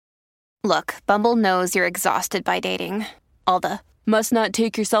Look, Bumble knows you're exhausted by dating. All the must not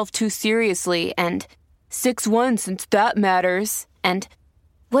take yourself too seriously and 6'1" since that matters. And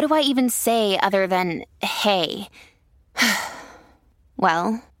what do I even say other than hey?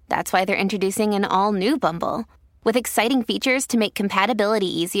 Well, that's why they're introducing an all-new Bumble with exciting features to make compatibility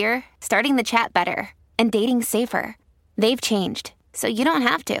easier, starting the chat better, and dating safer. They've changed, so you don't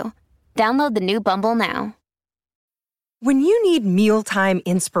have to. Download the new Bumble now. When you need mealtime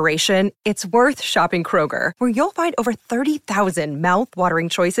inspiration, it's worth shopping Kroger, where you'll find over 30,000 mouth-watering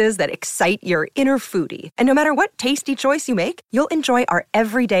choices that excite your inner foodie. And no matter what tasty choice you make, you'll enjoy our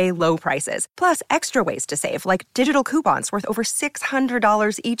everyday low prices, plus extra ways to save, like digital coupons worth over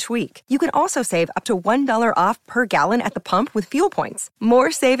 $600 each week. You can also save up to $1 off per gallon at the pump with fuel points.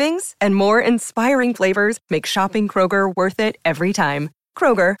 More savings and more inspiring flavors make shopping Kroger worth it every time.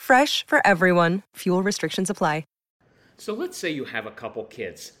 Kroger, fresh for everyone. Fuel restrictions apply. So let's say you have a couple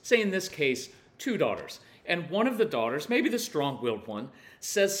kids, say in this case, 2 daughters, and one of the daughters, maybe the strong-willed one,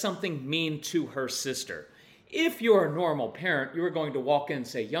 says something mean to her sister. If you're a normal parent, you are going to walk in and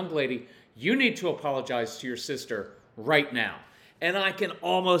say, young lady, you need to apologize to your sister right now. And I can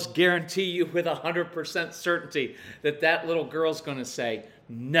almost guarantee you with 100% certainty that that little girl's going to say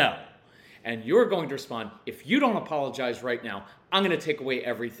no. And you're going to respond, if you don't apologize right now, I'm going to take away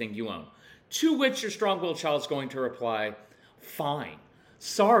everything you own. To which your strong-willed child is going to reply, fine.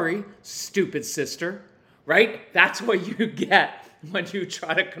 Sorry, stupid sister. Right? That's what you get when you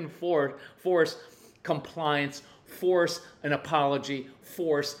try to force compliance, force an apology,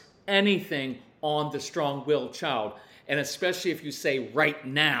 force anything on the strong-willed child. And especially if you say right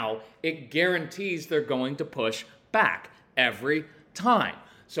now, it guarantees they're going to push back every time.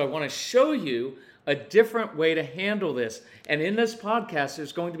 So I want to show you a different way to handle this. And in this podcast,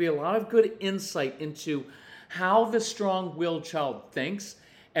 there's going to be a lot of good insight into how the strong-willed child thinks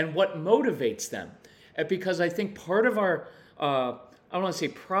and what motivates them. Because I think part of our, I don't want to say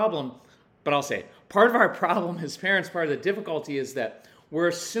problem, but I'll say it. Part of our problem as parents, part of the difficulty is that we're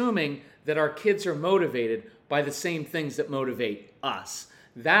assuming that our kids are motivated by the same things that motivate us.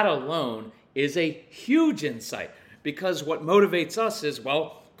 That alone is a huge insight, because what motivates us is,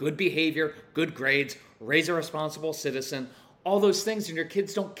 well, good behavior, good grades, raise a responsible citizen, all those things, and your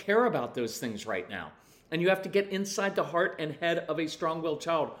kids don't care about those things right now. And you have to get inside the heart and head of a strong-willed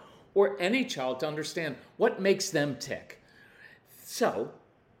child, or any child, to understand what makes them tick. So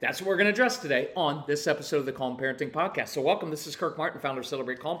that's what we're going to address today on this episode of the Calm Parenting Podcast. So welcome, this is Kirk Martin, founder of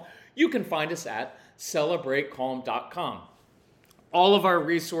Celebrate Calm. You can find us at celebratecalm.com. All of our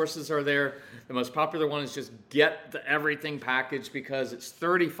resources are there. The most popular one is just get the everything package, because it's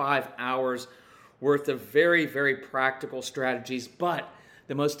 35 hours worth of very, very practical strategies. But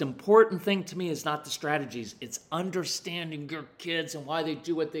the most important thing to me is not the strategies. It's understanding your kids and why they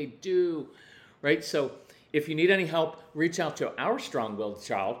do what they do, right? So if you need any help, reach out to our strong-willed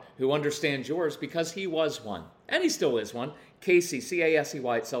child who understands yours, because he was one, and he still is one. Casey,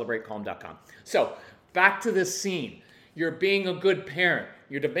 C-A-S-E-Y at celebratecalm.com. So back to this scene. You're being a good parent.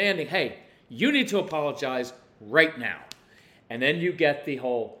 You're demanding, hey, you need to apologize right now. And then you get the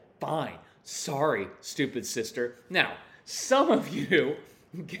whole, fine, sorry, stupid sister. Now, some of you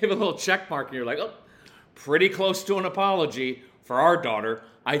give a little check mark and you're like, oh, pretty close to an apology for our daughter.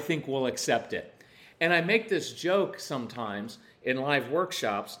 I think we'll accept it. And I make this joke sometimes in live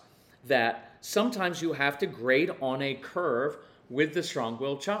workshops that sometimes you have to grade on a curve with the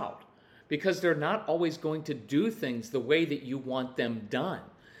strong-willed child, because they're not always going to do things the way that you want them done.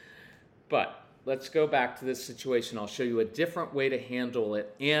 But let's go back to this situation. I'll show you a different way to handle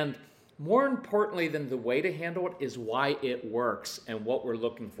it. And more importantly than the way to handle it is why it works and what we're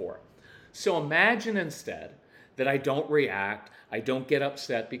looking for. So imagine instead that I don't react, I don't get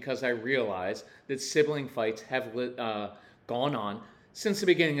upset, because I realize that sibling fights have gone on since the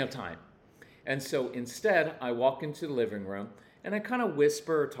beginning of time. And so instead, I walk into the living room and I kind of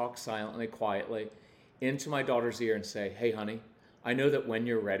whisper or talk silently, quietly into my daughter's ear and say, hey, honey, I know that when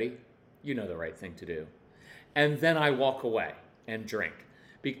you're ready, you know the right thing to do. And then I walk away and drink.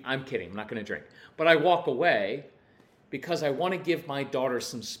 I'm kidding, I'm not going to drink. But I walk away because I want to give my daughter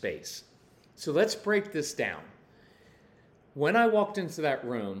some space. So let's break this down. When I walked into that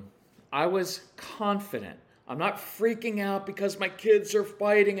room, I was confident. I'm not freaking out because my kids are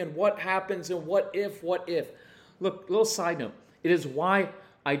fighting and what happens and what if. Look, little side note. It is why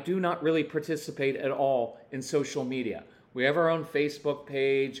I do not really participate at all in social media. We have our own Facebook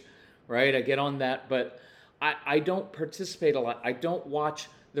page, right? I get on that, but I don't participate a lot. I don't watch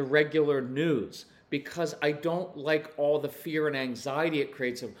the regular news because I don't like all the fear and anxiety it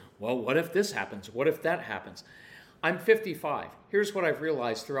creates of, well, what if this happens? What if that happens? I'm 55. Here's what I've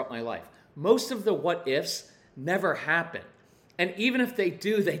realized throughout my life. Most of the what ifs never happen. And even if they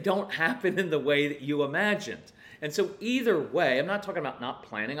do, they don't happen in the way that you imagined. And so either way, I'm not talking about not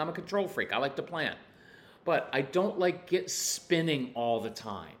planning. I'm a control freak. I like to plan. But I don't like spinning all the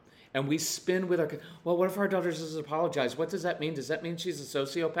time. And we spin with our, well, what if our daughter doesn't apologize? What does that mean? Does that mean she's a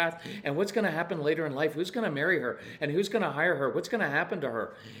sociopath? And what's going to happen later in life? Who's going to marry her? And who's going to hire her? What's going to happen to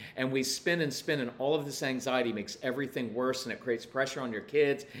her? And we spin, and all of this anxiety makes everything worse, and it creates pressure on your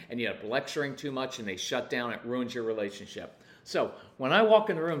kids, and you end up lecturing too much, and they shut down. It ruins your relationship. So when I walk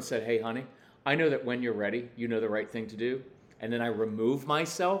in the room and said, hey, honey, I know that when you're ready, you know the right thing to do, and then I remove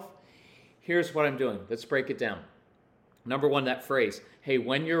myself, here's what I'm doing. Let's break it down. Number one, that phrase, hey,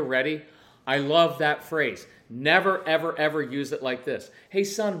 when you're ready, I love that phrase. Never, ever, ever use it like this. Hey,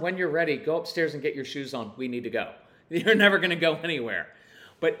 son, when you're ready, go upstairs and get your shoes on. We need to go. You're never going to go anywhere.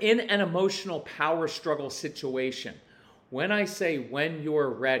 But in an emotional power struggle situation, when I say when you're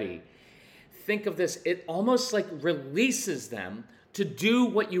ready, think of this. It almost like releases them to do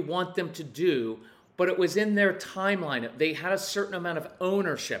what you want them to do, but it was in their timeline. They had a certain amount of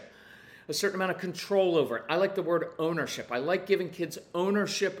ownership, a certain amount of control over it. I like the word ownership. I like giving kids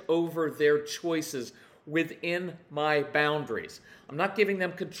ownership over their choices within my boundaries. I'm not giving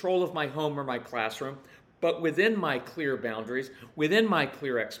them control of my home or my classroom, but within my clear boundaries, within my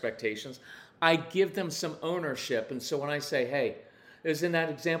clear expectations, I give them some ownership. And so when I say, hey, there's in that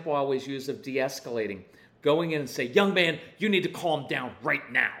example I always use of de-escalating, going in and say, young man, you need to calm down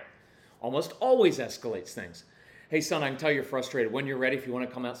right now. Almost always escalates things. Hey, son, I can tell you're frustrated. When you're ready, if you want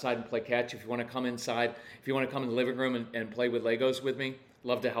to come outside and play catch, if you want to come inside, if you want to come in the living room and play with Legos with me,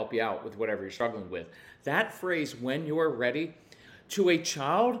 love to help you out with whatever you're struggling with. That phrase, when you're ready, to a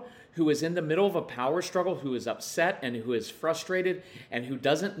child who is in the middle of a power struggle, who is upset and who is frustrated and who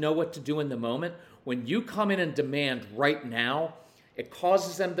doesn't know what to do in the moment, when you come in and demand right now, it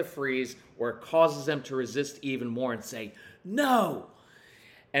causes them to freeze, or it causes them to resist even more and say, no.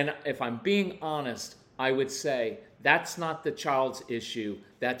 And if I'm being honest, I would say that's not the child's issue.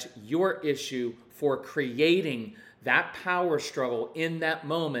 That's your issue for creating that power struggle in that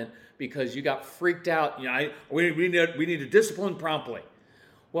moment because you got freaked out. You know, we need to discipline promptly.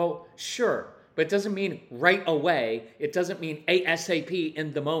 Well, sure, but it doesn't mean right away. It doesn't mean ASAP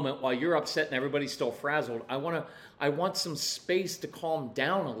in the moment while you're upset and everybody's still frazzled. I want some space to calm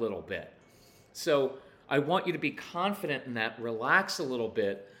down a little bit. So I want you to be confident in that, relax a little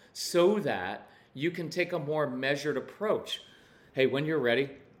bit so that you can take a more measured approach. Hey, when you're ready,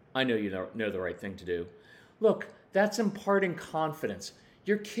 I know you know the right thing to do. Look, that's imparting confidence.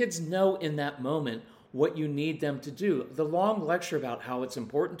 Your kids know in that moment what you need them to do. The long lecture about how it's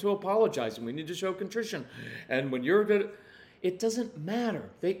important to apologize and we need to show contrition. And when you're good, it doesn't matter.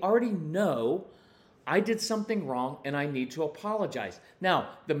 They already know I did something wrong and I need to apologize.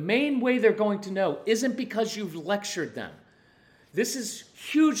 Now, the main way they're going to know isn't because you've lectured them. This is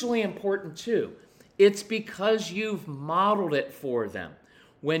hugely important too. It's because you've modeled it for them.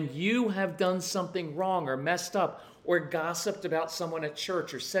 When you have done something wrong or messed up or gossiped about someone at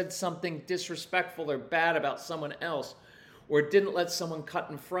church or said something disrespectful or bad about someone else or didn't let someone cut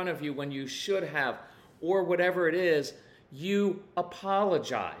in front of you when you should have or whatever it is, you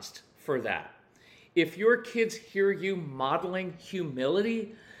apologized for that. If your kids hear you modeling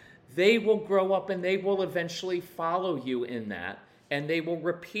humility, they will grow up and they will eventually follow you in that, and they will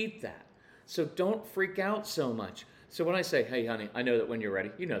repeat that. So don't freak out so much. So when I say, hey, honey, I know that when you're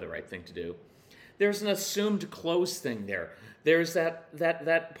ready, you know the right thing to do. There's an assumed close thing there. There's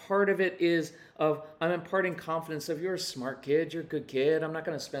that part of it is of, I'm imparting confidence of you're a smart kid, you're a good kid, I'm not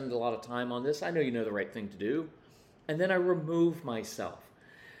going to spend a lot of time on this. I know you know the right thing to do. And then I remove myself.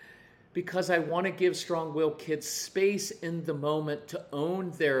 Because I want to give strong-willed kids space in the moment to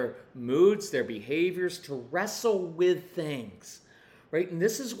own their moods, their behaviors, to wrestle with things, right? And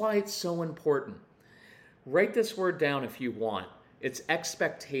this is why it's so important. Write this word down if you want. It's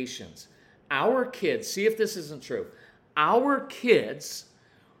expectations. Our kids, see if this isn't true, our kids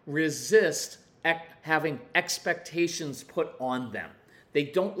resist having expectations put on them. They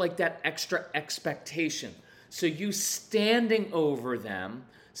don't like that extra expectation. So you standing over them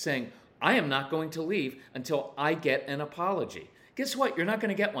saying, I am not going to leave until I get an apology. Guess what? You're not going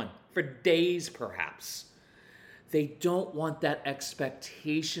to get one for days, perhaps. They don't want that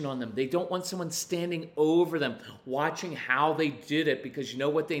expectation on them. They don't want someone standing over them, watching how they did it, because you know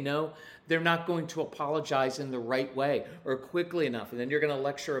what they know? They're not going to apologize in the right way or quickly enough, and then you're going to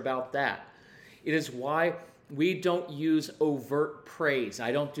lecture about that. It is why we don't use overt praise.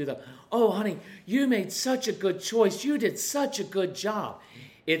 I don't do the, oh, honey, you made such a good choice. You did such a good job.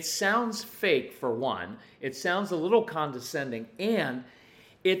 It sounds fake, for one. It sounds a little condescending, and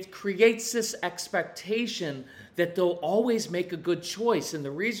it creates this expectation that they'll always make a good choice. And the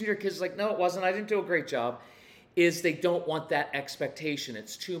reason your kid's like, no, it wasn't, I didn't do a great job, is they don't want that expectation.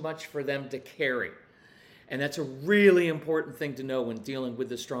 It's too much for them to carry. And that's a really important thing to know when dealing with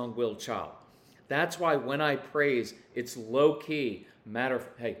the strong-willed child. That's why when I praise, it's low-key, matter of,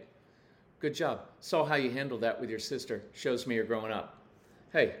 hey, good job. Saw how you handled that with your sister. Shows me you're growing up.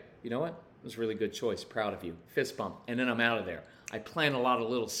 Hey, you know what? It was a really good choice. Proud of you. Fist bump. And then I'm out of there. I plant a lot of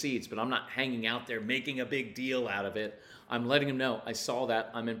little seeds, but I'm not hanging out there making a big deal out of it. I'm letting them know, I saw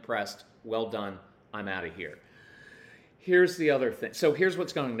that. I'm impressed. Well done. I'm out of here. Here's the other thing. So here's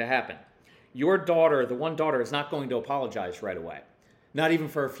what's going to happen. Your daughter, the one daughter, is not going to apologize right away. Not even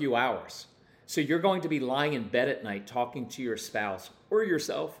for a few hours. So you're going to be lying in bed at night talking to your spouse or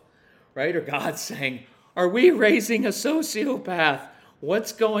yourself, right? Or God saying, are we raising a sociopath?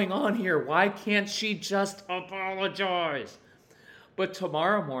 What's going on here? Why can't she just apologize? But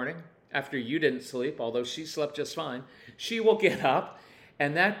tomorrow morning, after you didn't sleep, although she slept just fine, she will get up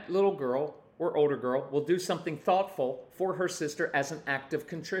and that little girl or older girl will do something thoughtful for her sister as an act of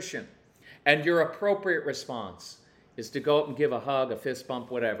contrition. And your appropriate response is to go up and give a hug, a fist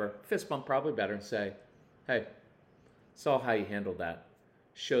bump, whatever. Fist bump probably better, and say, hey, saw how you handled that.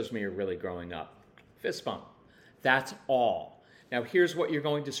 Shows me you're really growing up. Fist bump. That's all. Now here's what you're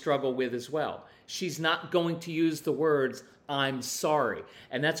going to struggle with as well. She's not going to use the words, I'm sorry.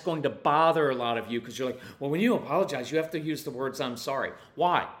 And that's going to bother a lot of you because you're like, well, when you apologize, you have to use the words, I'm sorry.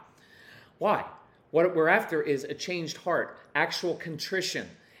 Why? Why? What we're after is a changed heart, actual contrition.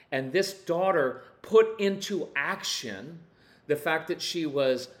 And this daughter put into action the fact that she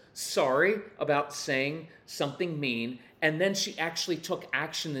was sorry about saying something mean, and then she actually took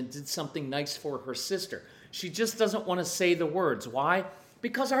action and did something nice for her sister. She just doesn't want to say the words. Why?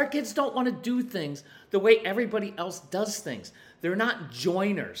 Because our kids don't want to do things the way everybody else does things. They're not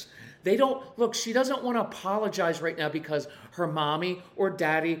joiners. They don't, look, she doesn't want to apologize right now because her mommy or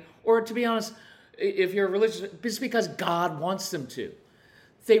daddy, or to be honest, if you're religious, it's because God wants them to.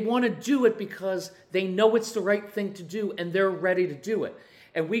 They want to do it because they know it's the right thing to do and they're ready to do it.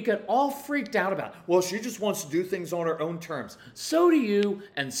 And we get all freaked out about, well, she just wants to do things on her own terms. So do you,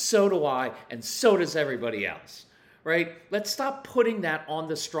 and so do I, and so does everybody else, right? Let's stop putting that on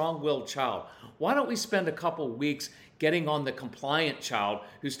the strong-willed child. Why don't we spend a couple weeks getting on the compliant child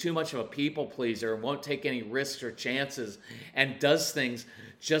who's too much of a people pleaser and won't take any risks or chances and does things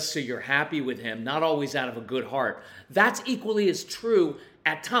just so you're happy with him, not always out of a good heart. That's equally as true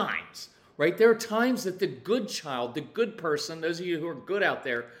at times, right? There are times that the good child, the good person, those of you who are good out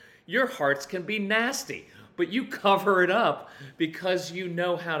there, your hearts can be nasty, but you cover it up because you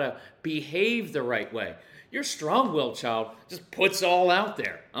know how to behave the right way. Your strong-willed child just puts it all out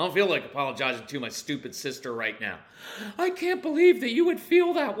there. I don't feel like apologizing to my stupid sister right now. I can't believe that you would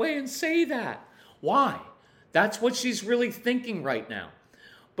feel that way and say that. Why? That's what she's really thinking right now.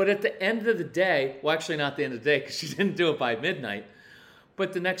 But at the end of the day, well, actually not the end of the day because she didn't do it by midnight,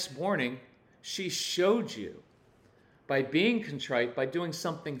 but the next morning, she showed you by being contrite, by doing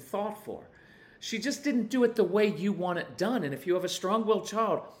something thoughtful. She just didn't do it the way you want it done. And if you have a strong-willed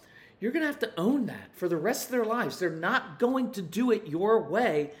child, you're going to have to own that for the rest of their lives. They're not going to do it your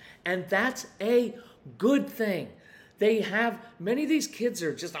way, and that's a good thing. Many of these kids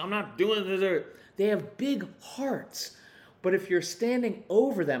are just, I'm not doing it. They have big hearts. But if you're standing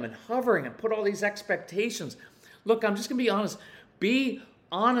over them and hovering and put all these expectations, look, I'm just going to be honest. Be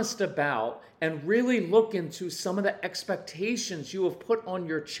honest about and really look into some of the expectations you have put on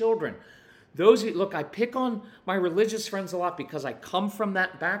your children. Look, I pick on my religious friends a lot because I come from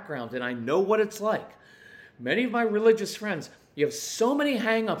that background and I know what it's like. Many of my religious friends, you have so many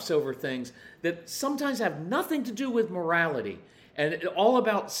hang-ups over things that sometimes have nothing to do with morality and all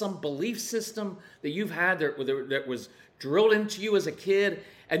about some belief system that you've had that was drilled into you as a kid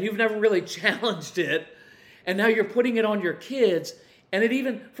and you've never really challenged it. And now you're putting it on your kids, and it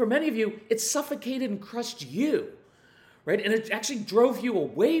even, for many of you, it suffocated and crushed you, right? And it actually drove you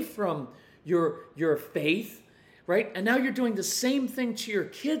away from your faith, right? And now you're doing the same thing to your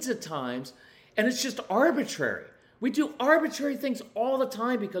kids at times, and it's just arbitrary. We do arbitrary things all the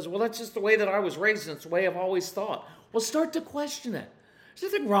time because, well, that's just the way that I was raised, and it's the way I've always thought. Well, start to question it.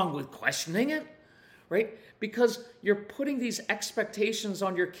 There's nothing wrong with questioning it, right? Because you're putting these expectations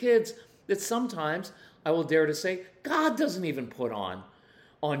on your kids that sometimes, I will dare to say, God doesn't even put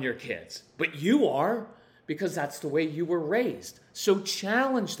on your kids. But you are, because that's the way you were raised. So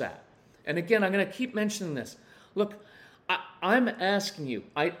challenge that. And again, I'm going to keep mentioning this. Look, I'm asking you,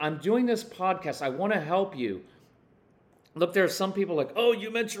 I'm doing this podcast. I want to help you Look, there are some people like, oh,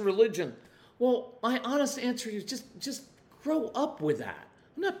 you mentioned religion. Well, my honest answer is just grow up with that.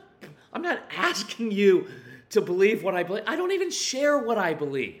 I'm not asking you to believe what I believe. I don't even share what I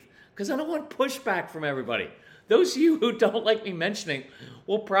believe because I don't want pushback from everybody. Those of you who don't like me mentioning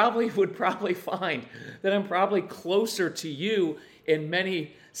would probably find that I'm probably closer to you in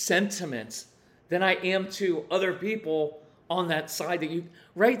many sentiments than I am to other people on that side that you,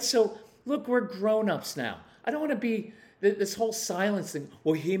 right? So look, we're grown-ups now. I don't want to be this whole silence thing.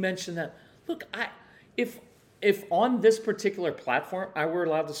 Well, he mentioned that. Look, if on this particular platform I were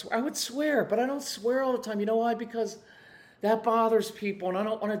allowed to swear, I would swear, but I don't swear all the time. You know why? Because that bothers people, and I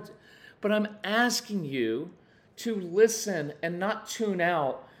don't want to. But I'm asking you to listen and not tune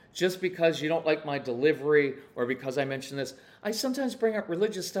out just because you don't like my delivery or because I mention this. I sometimes bring up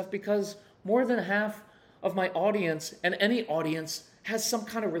religious stuff because more than half of my audience, and any audience, has some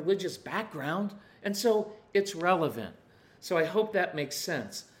kind of religious background, and so it's relevant. So I hope that makes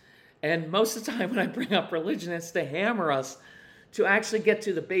sense. And most of the time when I bring up religion, it's to hammer us to actually get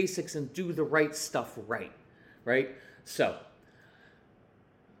to the basics and do the right stuff right? So,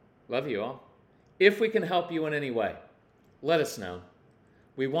 love you all. If we can help you in any way, let us know.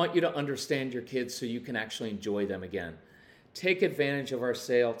 We want you to understand your kids so you can actually enjoy them again. Take advantage of our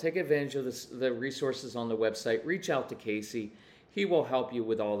sale. Take advantage of the resources on the website. Reach out to Casey. He will help you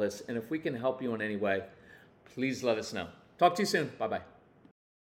with all this. And if we can help you in any way, please let us know. Talk to you soon. Bye-bye.